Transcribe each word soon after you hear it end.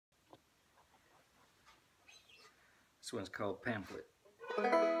This one's called Pamphlet.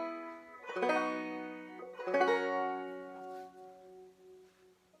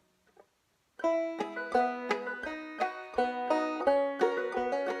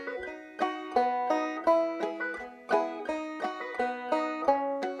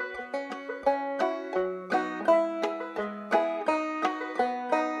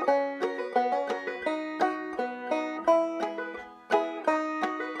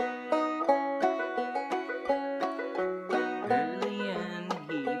 Early in the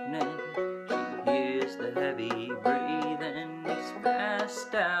evening, she hears the heavy breathing. He's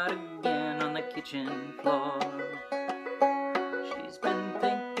passed out again on the kitchen floor. She's been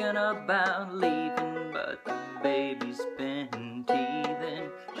thinking about leaving, but the baby's been teething.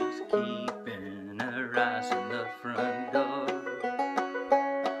 She's keeping her eyes on the front door.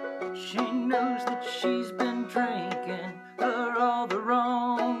 She knows that she's been drinking for all the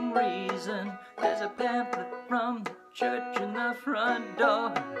wrong reason. There's a pamphlet from the church in the front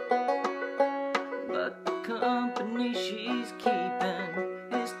door, but the company she's keeping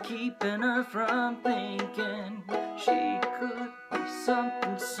is keeping her from thinking she could be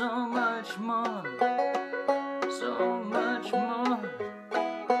something so much more, so much more,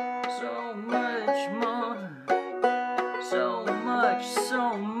 so much more, so much,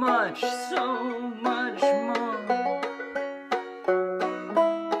 so much, so much more.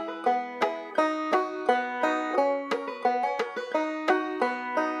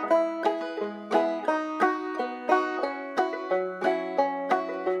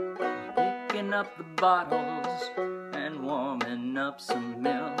 Up the bottles and warming up some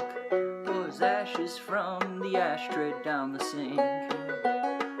milk, pours ashes from the ashtray down the sink, and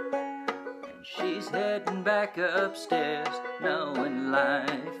she's heading back upstairs knowing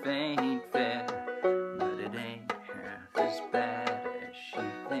life ain't fair, but it ain't half as bad as she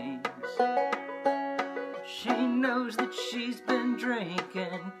thinks. She knows that she's been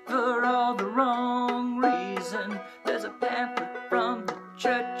drinking for all the wrong reason. There's a pamphlet from the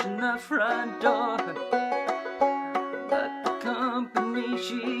church in the front door, but the company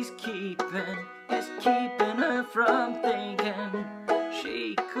she's keeping is keeping her from thinking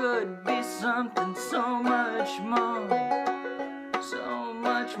she could be something so much more, so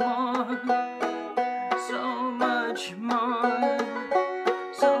much more, so much more,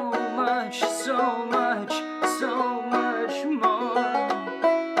 so much, so much, so much more.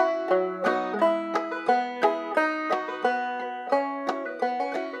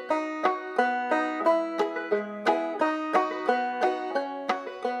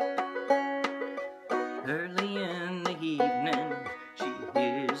 Early in the evening, she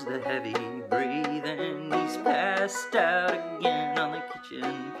hears the heavy breathing. He's passed out again on the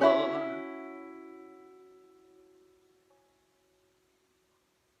kitchen floor.